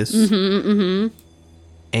notice.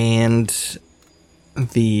 And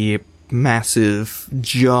the massive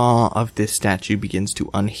jaw of this statue begins to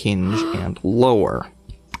unhinge and lower.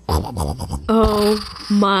 Oh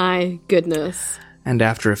my goodness. And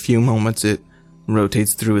after a few moments, it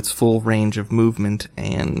rotates through its full range of movement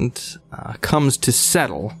and comes to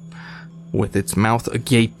settle with its mouth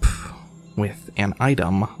agape with an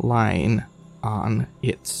item lying on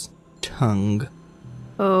its tongue.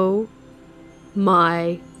 Oh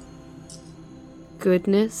my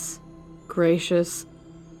goodness gracious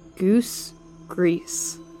goose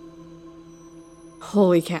grease.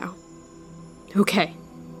 Holy cow. Okay.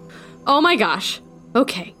 Oh my gosh.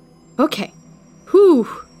 Okay. Whew.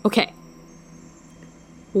 Okay.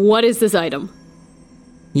 What is this item?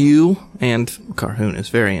 You, and Karun is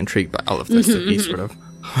very intrigued by all of this, so he sort of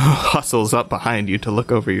hustles up behind you to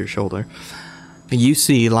look over your shoulder. You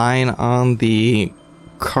see lying on the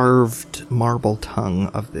carved marble tongue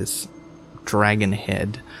of this dragon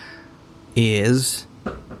head is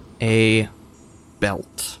a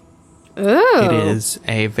belt. Oh. It is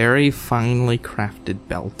a very finely crafted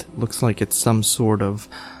belt. It looks like it's some sort of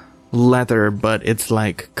leather, but it's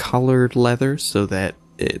like colored leather so that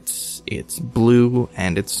it's blue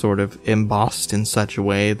and it's sort of embossed in such a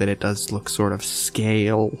way that it does look sort of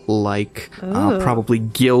scale-like, probably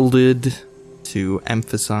gilded to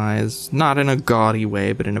emphasize, not in a gaudy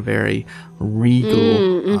way, but in a very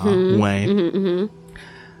regal way.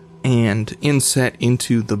 And inset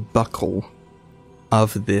into the buckle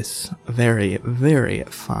of this very, very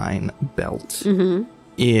fine belt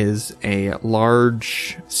is a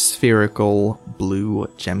large spherical blue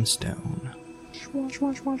gemstone.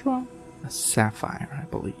 A sapphire, I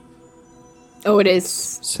believe. Oh, it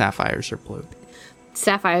is. Sapphires are blue.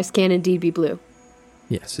 Sapphires can indeed be blue.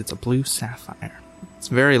 Yes, it's a blue sapphire. It's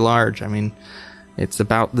very large. I mean, it's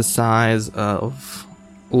about the size of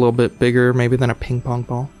a little bit bigger, maybe, than a ping pong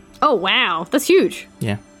ball. Oh, wow. That's huge.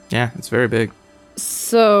 Yeah, it's very big.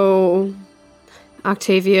 So,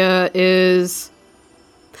 Octavia's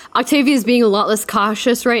being a lot less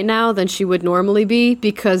cautious right now than she would normally be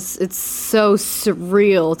because it's so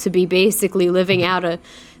surreal to be basically living out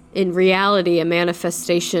in reality a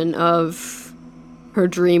manifestation of her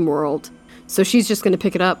dream world. So she's just going to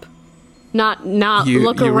pick it up. Not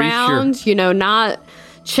look you around, not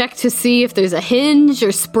check to see if there's a hinge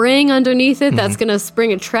or spring underneath it that's going to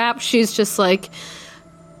spring a trap. She's just like,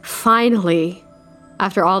 finally,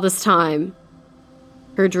 after all this time,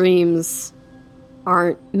 her dreams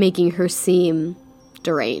aren't making her seem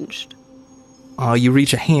deranged. You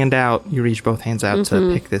reach a hand out, you reach both hands out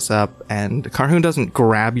to pick this up, and Carhoon doesn't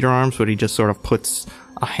grab your arms, but he just sort of puts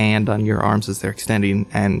a hand on your arms as they're extending,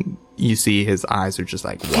 and you see his eyes are just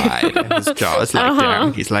like wide, and his jaw is like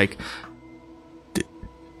down. He's like,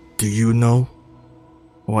 do you know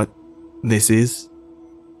what this is?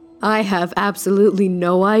 I have absolutely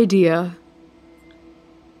no idea.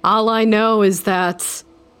 All I know is that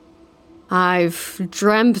I've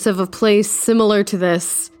dreamt of a place similar to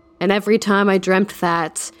this, and every time I dreamt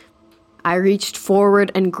that, I reached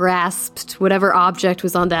forward and grasped whatever object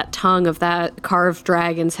was on that tongue of that carved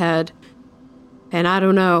dragon's head. And I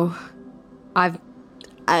don't know. I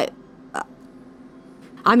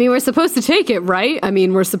mean, we're supposed to take it, right? I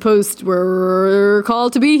mean, we're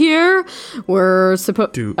called to be here. We're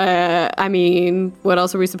supposed I mean, what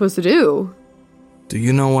else are we supposed to do? Do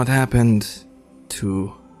you know what happened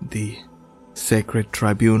to the Sacred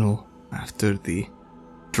Tribunal after the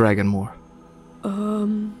Dragon War?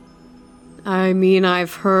 I mean,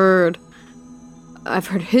 I've heard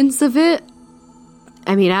hints of it.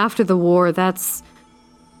 I mean, after the war, that's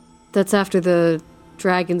after the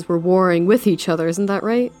dragons were warring with each other, isn't that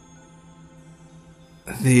right?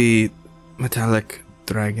 The metallic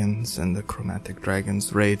dragons and the chromatic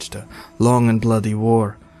dragons waged a long and bloody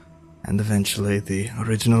war, and eventually the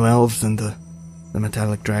original elves and the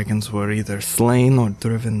metallic dragons were either slain or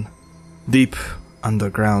driven deep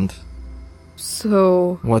underground.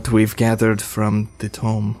 So what we've gathered from the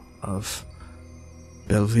tome of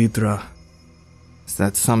Belvidra is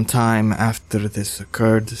that sometime after this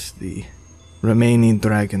occurred, the remaining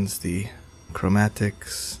dragons, the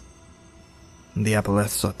chromatics, and the Aboleth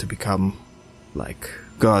sought to become like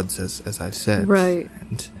gods, as I've said. Right.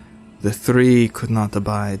 And the three could not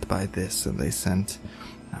abide by this, and they sent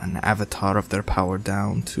an avatar of their power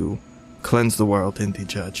down to cleanse the world in the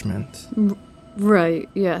judgment. Right,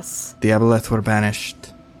 yes. The Aboleth were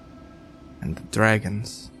banished, and the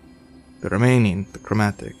dragons, the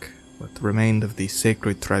chromatic, what remained of the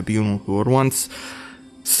Sacred Tribunal, who were once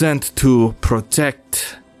sent to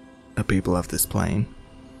protect the people of this plane.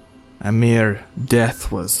 A mere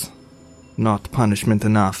death was not punishment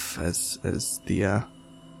enough, as the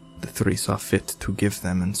three saw fit to give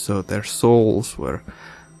them, and so their souls were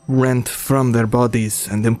rent from their bodies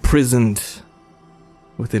and imprisoned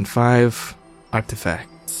within 5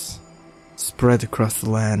 artifacts spread across the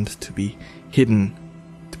land to be hidden,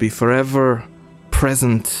 to be forever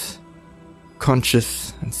present,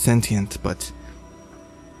 conscious and sentient, but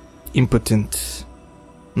impotent,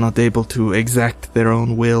 not able to exact their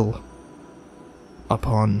own will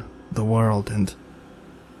upon the world. And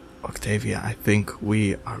Octavia, I think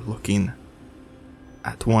we are looking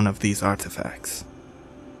at one of these artifacts.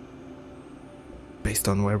 Based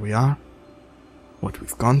on where we are, what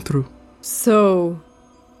we've gone through. So,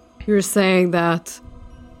 you're saying that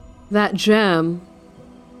gem,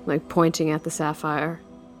 like pointing at the sapphire,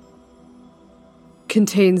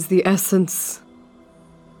 contains the essence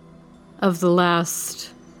of the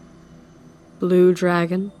last blue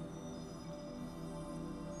dragon?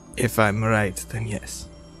 If I'm right, then yes.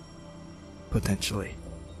 Potentially.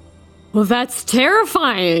 Well, that's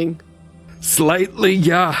terrifying! Slightly,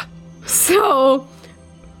 yeah. So,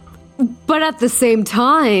 but at the same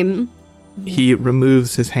time... He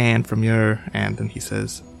removes his hand from your hand and he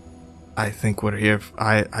says, I think we're here,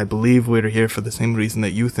 I believe we're here for the same reason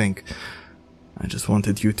that you think. I just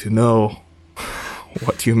wanted you to know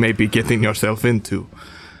what you may be getting yourself into.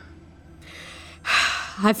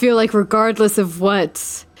 I feel like regardless of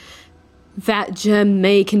what that gem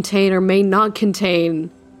may contain or may not contain,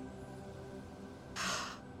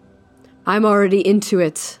 I'm already into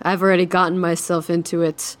it. I've already gotten myself into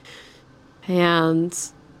it. And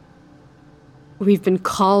we've been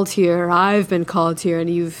called here. I've been called here,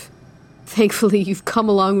 and thankfully you've come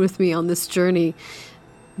along with me on this journey.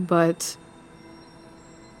 But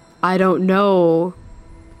I don't know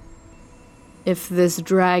if this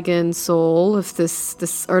dragon soul, if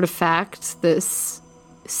this artifact, this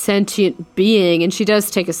sentient being, and she does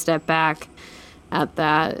take a step back at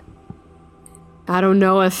that. I don't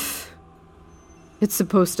know if it's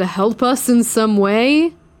supposed to help us in some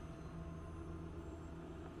way.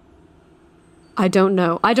 I don't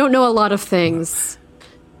know. I don't know a lot of things,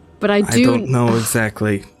 but I don't know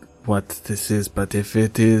exactly what this is, but if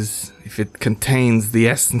it contains the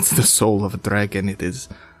essence, the soul of a dragon, it is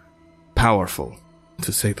powerful,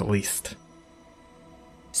 to say the least.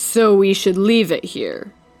 So we should leave it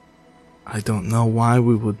here. I don't know why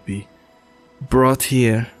we would be brought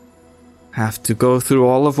here, have to go through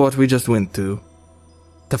all of what we just went to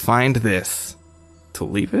find this, to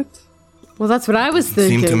leave it? Well, that's what I was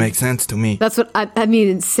thinking. Seemed to make sense to me. That's what I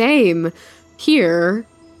mean, same here.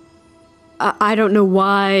 I don't know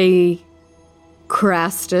why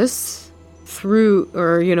Carastus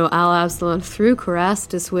Al Absalon through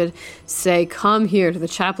Carastus would say, come here to the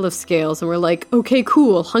Chapel of Scales, and we're like, okay,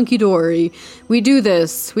 cool, hunky-dory, we do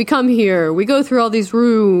this, we come here, we go through all these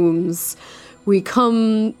rooms, we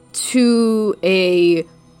come to a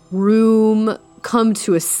room, come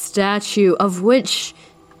to a statue of which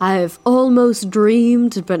I've almost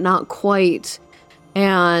dreamed, but not quite,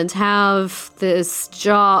 and have this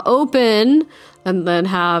jaw open, and then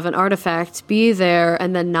have an artifact be there,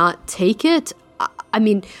 and then not take it. I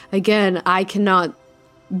mean, again, I cannot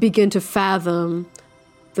begin to fathom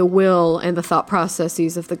the will and the thought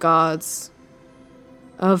processes of the gods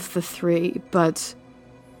of the three, but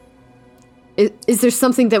is there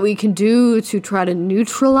something that we can do to try to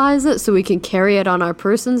neutralize it so we can carry it on our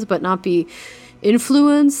persons but not be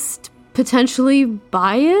influenced potentially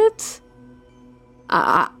by it?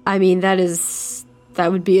 I mean, that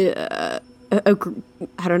would be a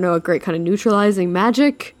great kind of neutralizing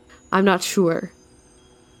magic. I'm not sure.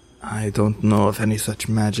 I don't know of any such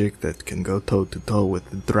magic that can go toe-to-toe with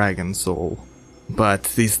the dragon soul. But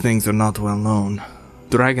these things are not well known.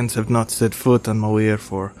 Dragons have not set foot on Moir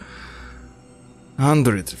for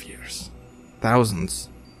hundreds of years. Thousands,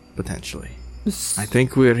 potentially. I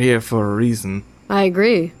think we're here for a reason. I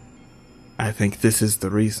agree. I think this is the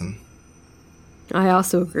reason. I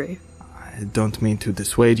also agree. I don't mean to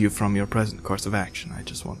dissuade you from your present course of action. I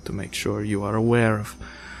just want to make sure you are aware of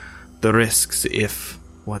the risks if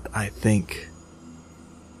what I think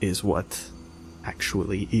is what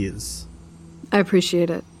actually is. I appreciate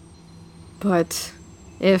it. But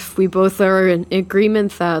if we both are in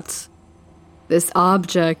agreement that this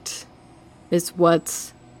object is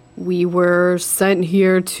what we were sent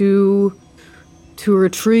here to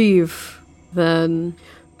retrieve, then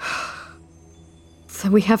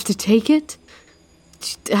we have to take it?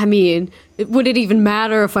 I mean, would it even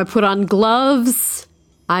matter if I put on gloves?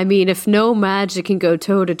 I mean, if no magic can go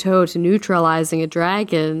toe-to-toe to neutralizing a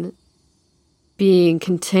dragon being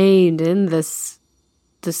contained in this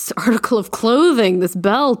article of clothing, this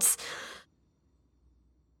belt,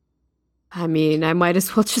 I mean, I might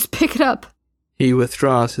as well just pick it up. He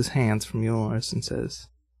withdraws his hands from yours and says,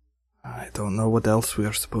 I don't know what else we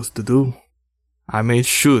are supposed to do. I mean,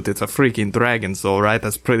 shoot, it's a freaking dragon soul, right?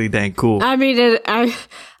 That's pretty dang cool. I mean, I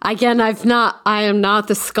am not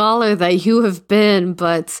the scholar that you have been,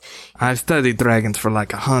 but I've studied dragons for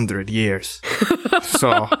like 100 years.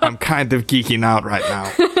 So I'm kind of geeking out right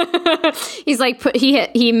now. He's like,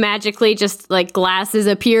 he magically just like glasses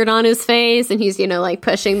appeared on his face, and he's, like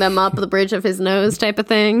pushing them up the bridge of his nose type of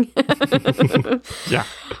thing. Yeah.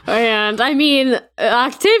 And I mean,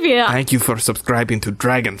 Octavia. Thank you for subscribing to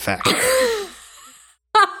Dragon Fact.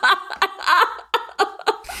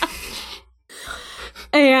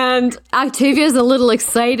 And Octavia's a little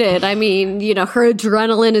excited. I mean, her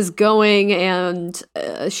adrenaline is going, and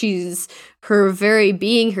her very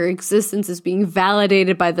being, her existence is being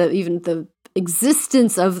validated by even the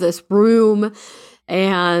existence of this room.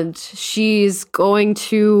 And she's going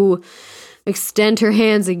to extend her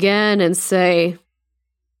hands again and say,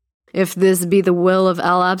 if this be the will of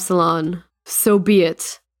Al Absalon, so be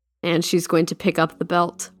it. And she's going to pick up the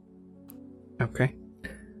belt. Okay.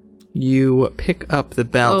 You pick up the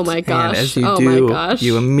belt. Oh my gosh. And as you do,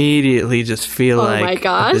 you immediately just feel like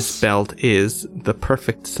this belt is the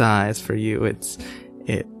perfect size for you.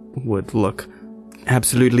 It would look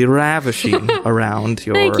absolutely ravishing around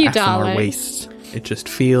your Aasimar waist. It just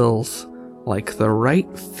feels like the right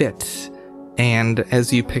fit. And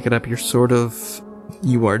as you pick it up,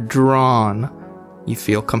 you are drawn. You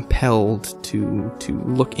feel compelled to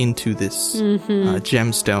look into this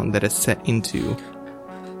gemstone that is set into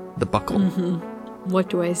the buckle. What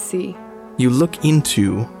do I see? You look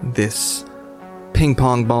into this ping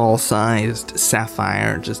pong ball sized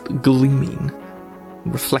sapphire just gleaming,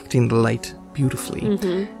 reflecting the light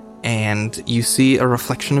beautifully. And you see a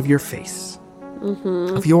reflection of your face.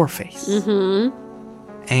 Of your face.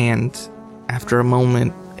 And after a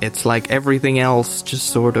moment, it's like everything else just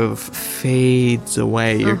sort of fades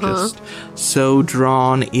away. You're just so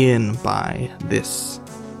drawn in by this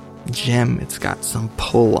gem. It's got some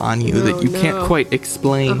pull on you that you can't quite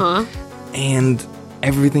explain. And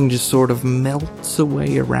everything just sort of melts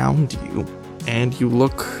away around you. And you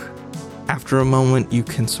look, after a moment, you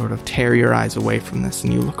can sort of tear your eyes away from this,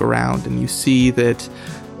 and you look around and you see that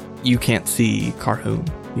you can't see Carhoon.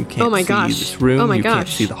 You can't see this room. You can't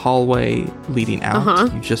see the hallway leading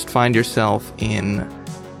out. You just find yourself in,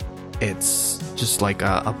 it's just like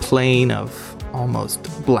a plane of almost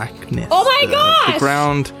blackness. Oh my gosh! The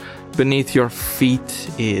ground beneath your feet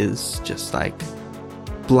is just like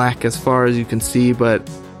black as far as you can see, but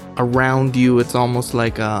around you it's almost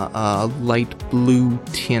like a light blue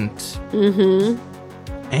tint.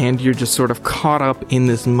 And you're just sort of caught up in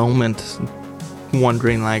this moment,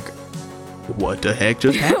 wondering like, what the heck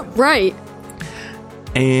just happened? Right.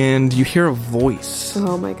 And you hear a voice.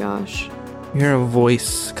 Oh my gosh. You hear a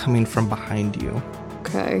voice coming from behind you.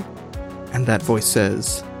 Okay. And that voice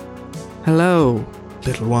says, "Hello,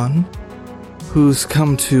 little one. Who's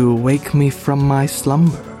come to wake me from my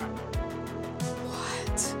slumber?"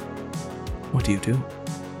 What? What do you do?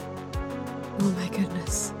 Oh my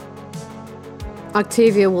goodness.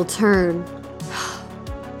 Octavia will turn,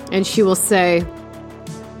 and she will say,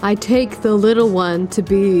 "I take the little one to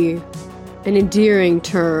be an endearing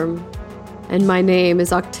term, and my name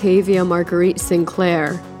is Octavia Marguerite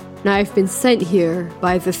Sinclair, and I've been sent here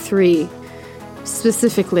by the three,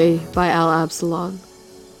 specifically by Al Absalom."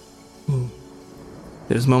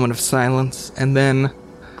 There's a moment of silence, and then,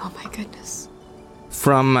 Oh my goodness.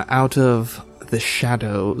 from out of the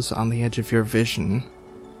shadows on the edge of your vision,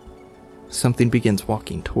 something begins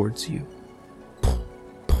walking towards you.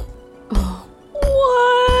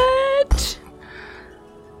 What?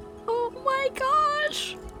 Oh my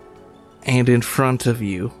gosh. And in front of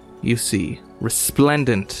you, you see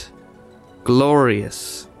resplendent,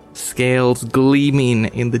 glorious, scales gleaming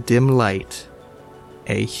in the dim light,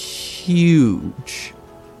 a huge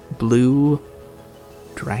blue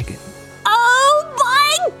dragon. Oh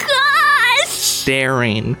my gosh!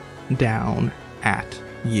 Staring down at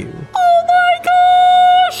you. Oh my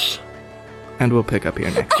gosh! And we'll pick up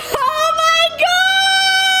here next. Oh my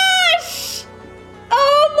gosh!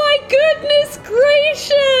 Oh my goodness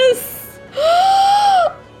gracious!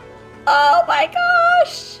 Oh my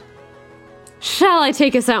gosh! Shall I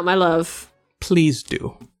take us out, my love? Please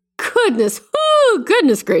do. Goodness, whoo,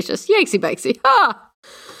 goodness gracious, yikesy bikesy. Ah!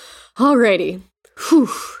 Alrighty. Whew.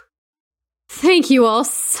 Thank you all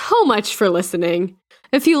so much for listening.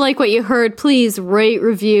 If you like what you heard, please rate,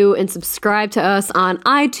 review, and subscribe to us on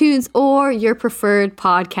iTunes or your preferred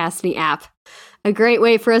podcasting app. A great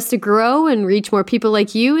way for us to grow and reach more people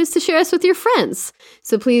like you is to share us with your friends.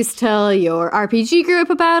 So please tell your RPG group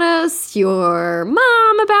about us, your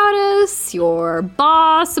mom about us, your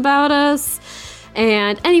boss about us,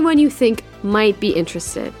 and anyone you think might be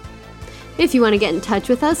interested. If you want to get in touch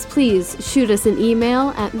with us, please shoot us an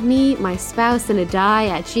email at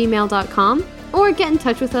memyspouseandadie@gmail.com or get in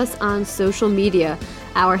touch with us on social media.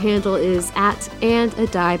 Our handle is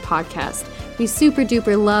 @andadie podcast. We super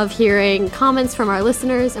duper love hearing comments from our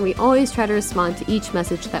listeners, and we always try to respond to each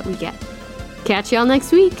message that we get. Catch y'all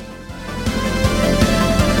next week.